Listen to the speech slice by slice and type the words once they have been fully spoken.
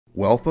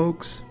Well,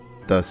 folks,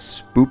 the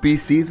spoopy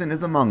season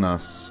is among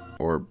us,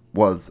 or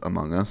was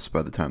among us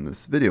by the time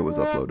this video was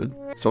uploaded.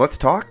 So let's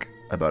talk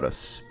about a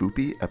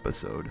spoopy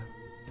episode.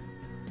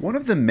 One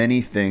of the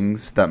many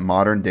things that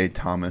modern day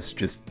Thomas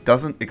just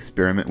doesn't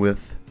experiment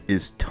with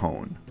is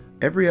tone.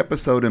 Every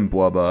episode in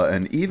Blubba,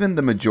 and even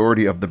the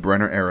majority of the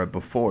Brenner era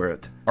before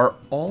it, are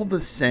all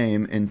the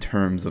same in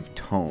terms of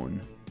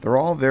tone. They're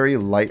all very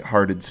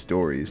light-hearted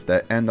stories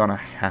that end on a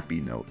happy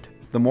note.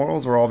 The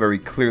morals are all very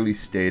clearly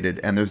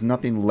stated, and there's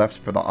nothing left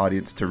for the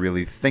audience to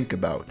really think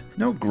about.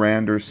 No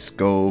grander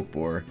scope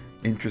or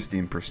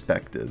interesting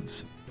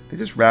perspectives. They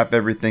just wrap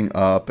everything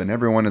up and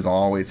everyone is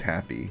always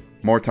happy.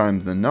 More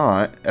times than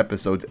not,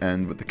 episodes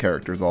end with the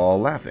characters all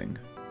laughing.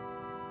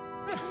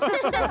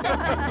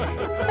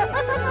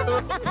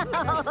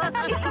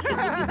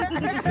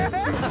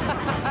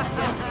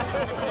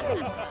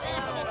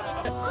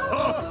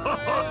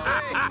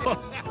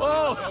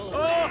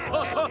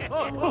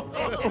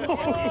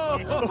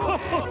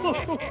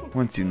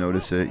 Once you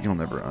notice it, you'll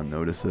never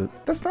unnotice it.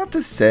 That's not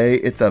to say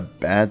it's a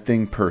bad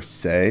thing per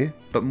se,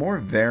 but more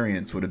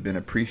variance would have been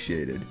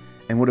appreciated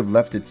and would have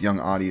left its young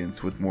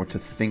audience with more to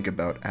think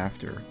about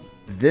after.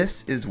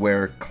 This is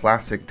where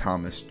classic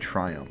Thomas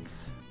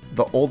triumphs.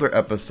 The older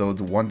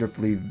episodes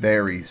wonderfully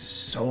vary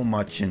so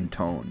much in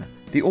tone.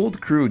 The old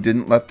crew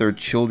didn't let their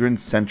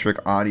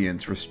children-centric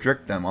audience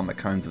restrict them on the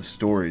kinds of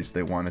stories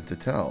they wanted to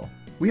tell.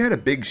 We had a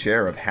big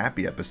share of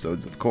happy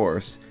episodes, of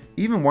course,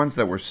 even ones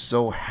that were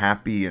so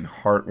happy and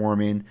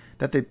heartwarming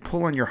that they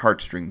pull on your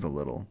heartstrings a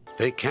little.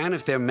 They can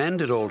if they're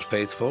mended, Old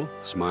Faithful,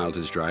 smiled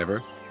his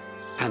driver.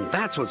 And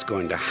that's what's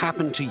going to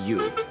happen to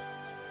you.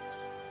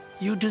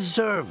 You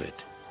deserve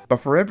it.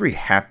 But for every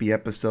happy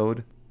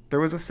episode, there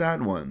was a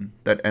sad one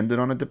that ended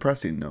on a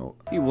depressing note.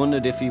 He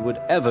wondered if he would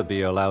ever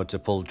be allowed to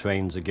pull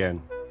trains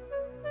again.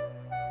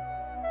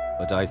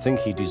 But I think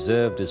he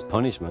deserved his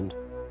punishment.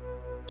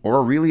 Or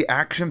a really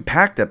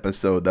action-packed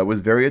episode that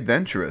was very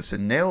adventurous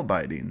and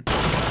nail-biting.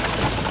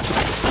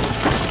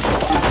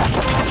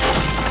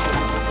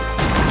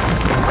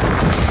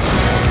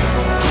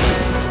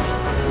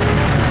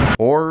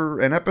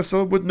 Or an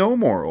episode with no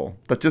moral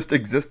that just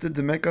existed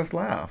to make us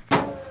laugh.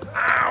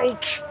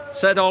 Ouch!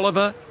 Said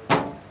Oliver.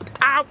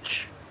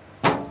 Ouch!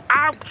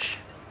 Ouch!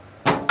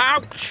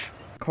 Ouch!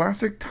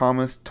 Classic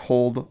Thomas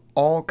told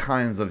all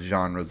kinds of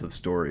genres of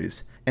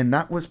stories, and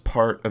that was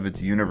part of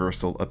its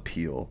universal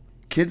appeal.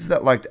 Kids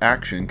that liked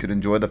action could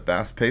enjoy the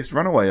fast-paced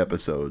runaway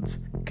episodes.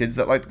 Kids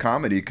that liked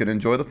comedy could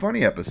enjoy the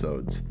funny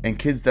episodes. And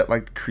kids that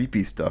liked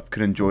creepy stuff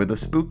could enjoy the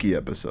spooky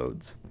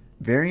episodes.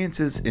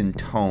 Variances in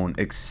tone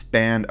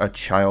expand a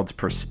child's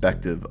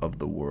perspective of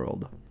the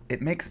world.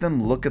 It makes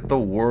them look at the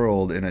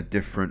world in a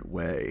different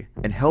way,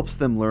 and helps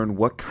them learn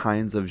what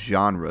kinds of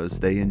genres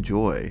they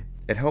enjoy.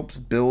 It helps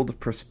build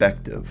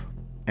perspective.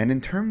 And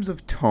in terms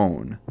of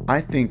tone, I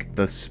think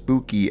the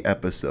spooky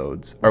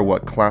episodes are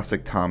what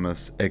Classic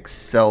Thomas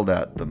excelled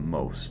at the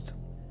most.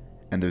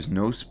 And there's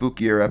no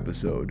spookier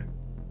episode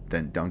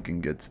than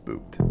Duncan Gets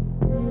Spooked.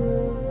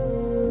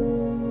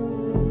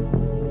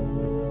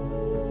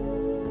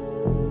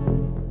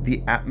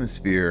 The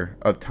atmosphere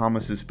of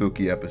Thomas's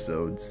spooky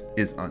episodes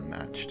is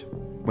unmatched.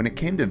 When it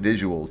came to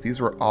visuals,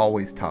 these were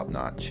always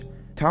top-notch.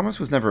 Thomas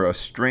was never a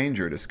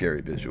stranger to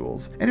scary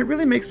visuals, and it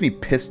really makes me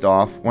pissed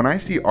off when I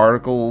see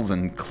articles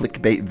and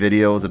clickbait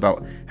videos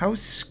about how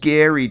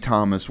scary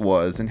Thomas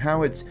was and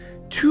how it's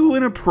too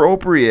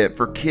inappropriate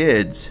for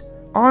kids.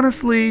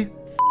 Honestly,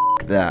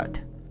 f***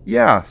 that.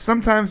 Yeah,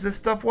 sometimes this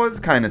stuff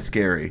was kinda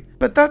scary,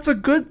 but that's a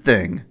good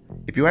thing.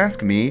 If you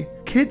ask me,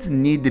 kids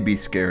need to be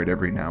scared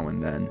every now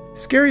and then.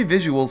 Scary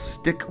visuals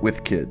stick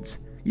with kids.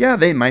 Yeah,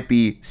 they might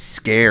be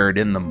scared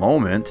in the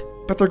moment,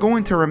 but they're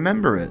going to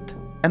remember it.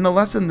 And the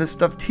lesson this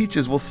stuff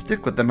teaches will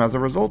stick with them as a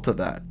result of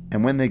that.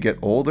 And when they get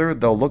older,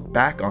 they'll look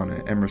back on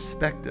it and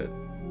respect it.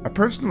 A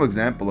personal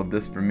example of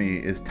this for me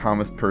is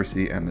Thomas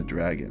Percy and the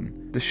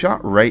Dragon. The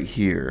shot right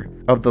here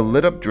of the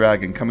lit up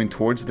dragon coming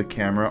towards the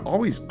camera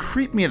always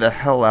creeped me the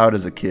hell out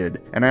as a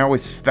kid, and I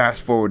always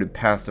fast forwarded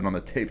past it on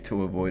the tape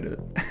to avoid it.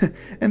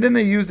 And then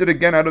they used it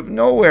again out of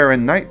nowhere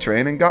in Night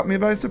Train and got me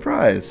by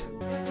surprise.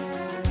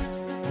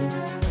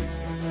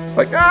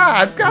 Like,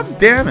 god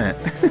damn it.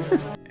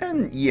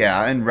 And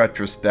yeah, in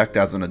retrospect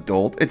as an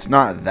adult, it's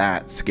not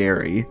that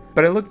scary,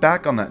 but I look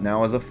back on that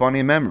now as a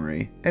funny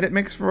memory, and it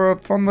makes for a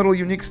fun little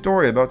unique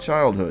story about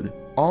childhood.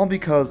 All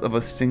because of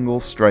a single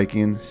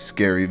striking,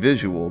 scary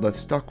visual that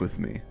stuck with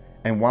me.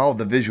 And while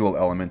the visual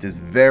element is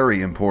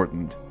very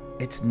important,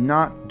 it's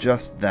not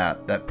just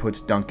that puts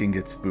Duncan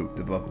Gets Spooked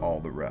above all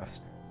the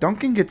rest.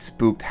 Duncan Gets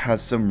Spooked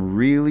has some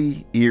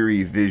really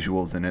eerie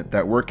visuals in it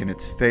that work in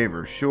its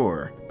favor,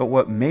 sure, but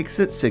what makes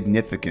it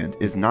significant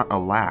is not a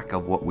lack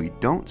of what we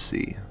don't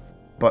see,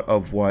 but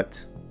of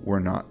what we're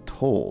not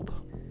told.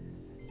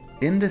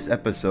 In this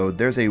episode,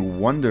 there's a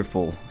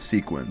wonderful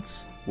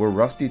sequence where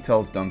Rusty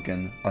tells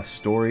Duncan a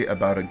story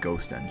about a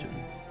ghost engine.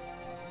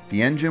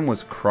 The engine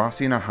was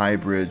crossing a high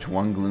bridge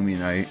one gloomy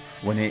night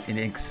when it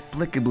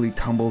inexplicably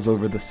tumbles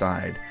over the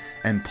side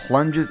and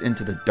plunges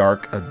into the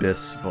dark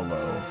abyss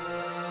below.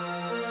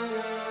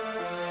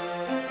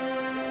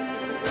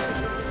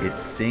 It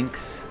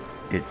sinks,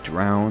 it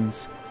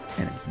drowns,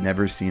 and it's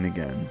never seen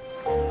again.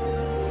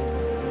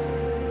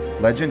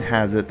 Legend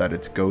has it that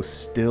its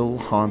ghost still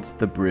haunts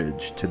the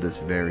bridge to this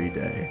very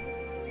day.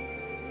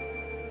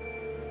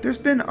 There's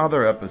been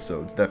other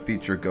episodes that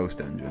feature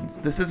ghost engines.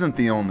 This isn't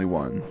the only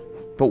one.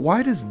 But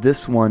why does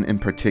this one in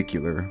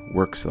particular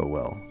work so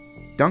well?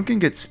 Duncan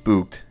Gets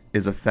Spooked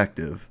is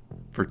effective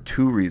for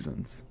 2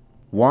 reasons.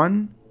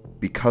 One,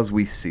 because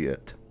we see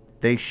it.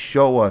 They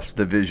show us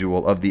the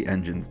visual of the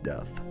engine's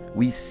death.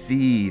 We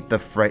see the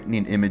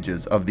frightening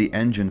images of the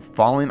engine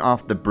falling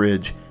off the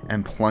bridge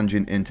and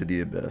plunging into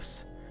the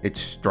abyss. It's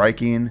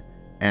striking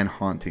and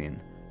haunting,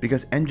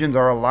 because engines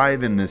are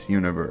alive in this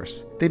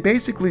universe. They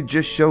basically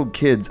just showed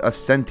kids a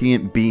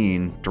sentient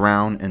being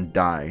drown and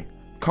die.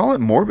 Call it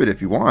morbid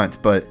if you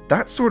want, but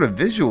that sort of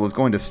visual is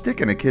going to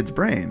stick in a kid's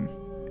brain.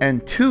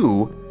 And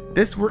 2,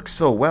 this works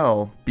so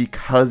well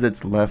because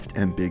it's left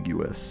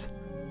ambiguous.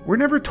 We're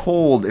never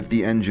told if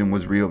the engine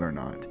was real or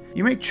not.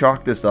 You may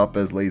chalk this up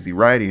as lazy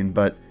writing,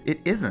 but it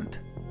isn't.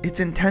 It's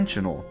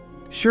intentional.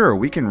 Sure,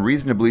 we can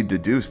reasonably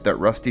deduce that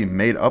Rusty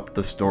made up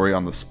the story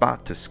on the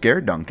spot to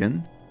scare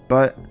Duncan,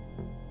 but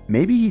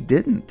maybe he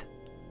didn't.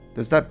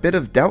 There's that bit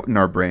of doubt in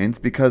our brains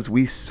because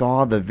we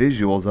saw the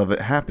visuals of it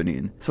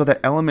happening, so that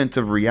element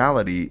of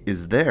reality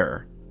is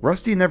there.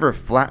 Rusty never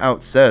flat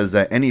out says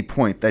at any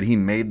point that he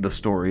made the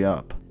story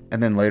up.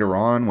 And then later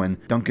on, when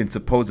Duncan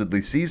supposedly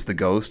sees the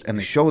ghost and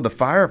they show the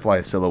firefly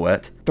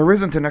silhouette, there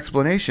isn't an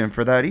explanation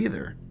for that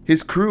either.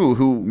 His crew,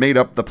 who made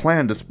up the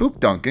plan to spook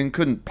Duncan,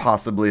 couldn't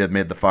possibly have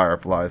made the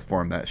fireflies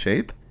form that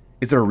shape.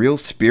 Is there a real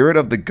spirit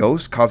of the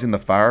ghost causing the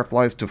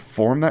fireflies to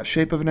form that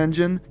shape of an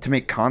engine to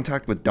make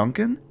contact with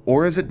Duncan?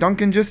 Or is it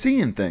Duncan just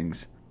seeing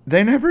things?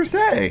 They never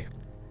say.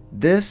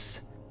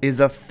 This is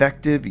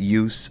effective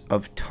use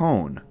of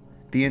tone.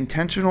 The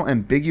intentional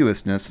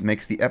ambiguousness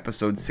makes the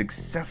episode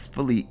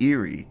successfully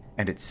eerie,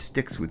 and it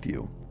sticks with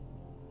you.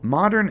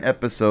 Modern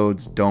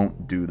episodes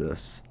don't do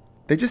this.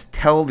 They just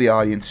tell the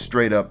audience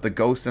straight up the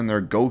ghosts in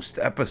their ghost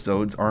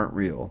episodes aren't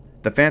real.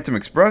 The Phantom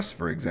Express,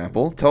 for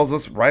example, tells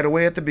us right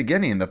away at the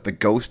beginning that the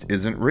ghost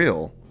isn't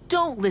real.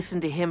 Don't listen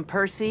to him,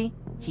 Percy.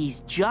 He's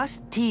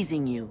just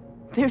teasing you.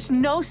 There's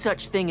no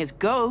such thing as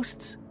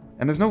ghosts.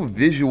 And there's no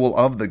visual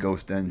of the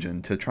ghost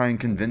engine to try and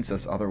convince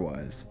us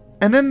otherwise.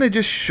 And then they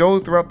just show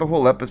throughout the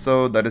whole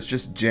episode that it's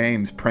just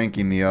James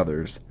pranking the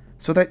others.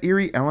 So that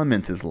eerie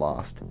element is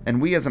lost,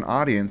 and we as an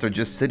audience are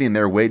just sitting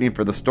there waiting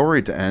for the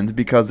story to end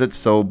because it's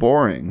so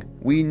boring.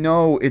 We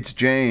know it's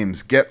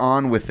James, get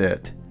on with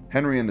it.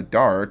 Henry in the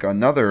Dark,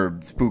 another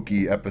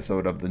spooky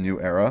episode of the new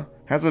era,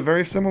 has a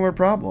very similar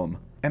problem.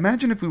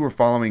 Imagine if we were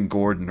following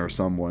Gordon or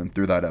someone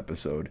through that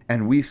episode,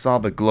 and we saw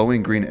the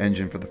glowing green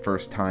engine for the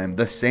first time,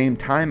 the same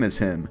time as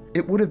him.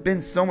 It would have been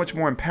so much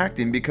more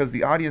impacting because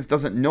the audience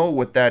doesn't know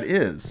what that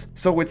is.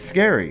 So it's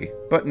scary.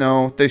 But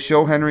no, they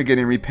show Henry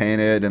getting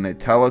repainted and they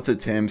tell us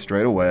it's him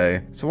straight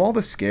away. So all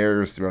the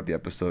scares throughout the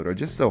episode are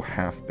just so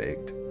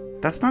half-baked.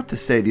 That's not to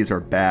say these are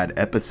bad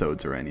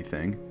episodes or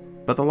anything,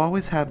 but they'll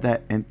always have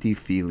that empty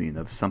feeling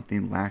of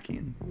something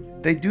lacking.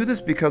 They do this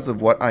because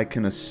of what I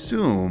can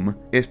assume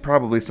is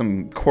probably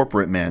some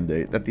corporate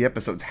mandate that the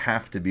episodes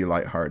have to be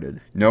lighthearted.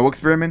 No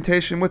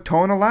experimentation with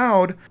tone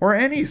allowed, or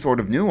any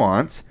sort of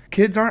nuance.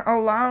 Kids aren't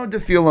allowed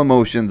to feel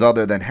emotions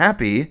other than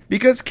happy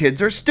because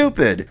kids are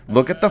stupid.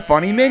 Look at the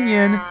funny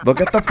minion. Look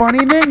at the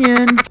funny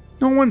minion.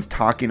 No one's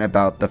talking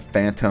about the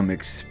Phantom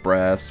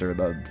Express or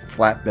the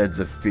Flatbeds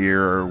of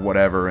Fear or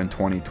whatever in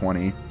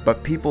 2020,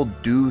 but people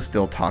do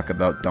still talk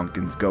about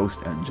Duncan's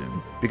ghost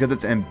engine because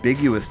its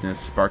ambiguousness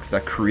sparks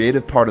that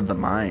creative part of the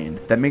mind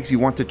that makes you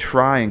want to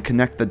try and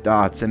connect the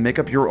dots and make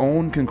up your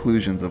own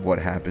conclusions of what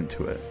happened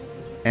to it.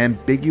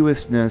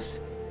 Ambiguousness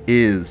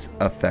is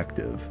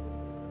effective,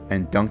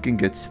 and Duncan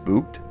Gets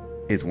Spooked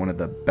is one of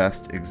the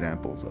best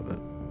examples of it.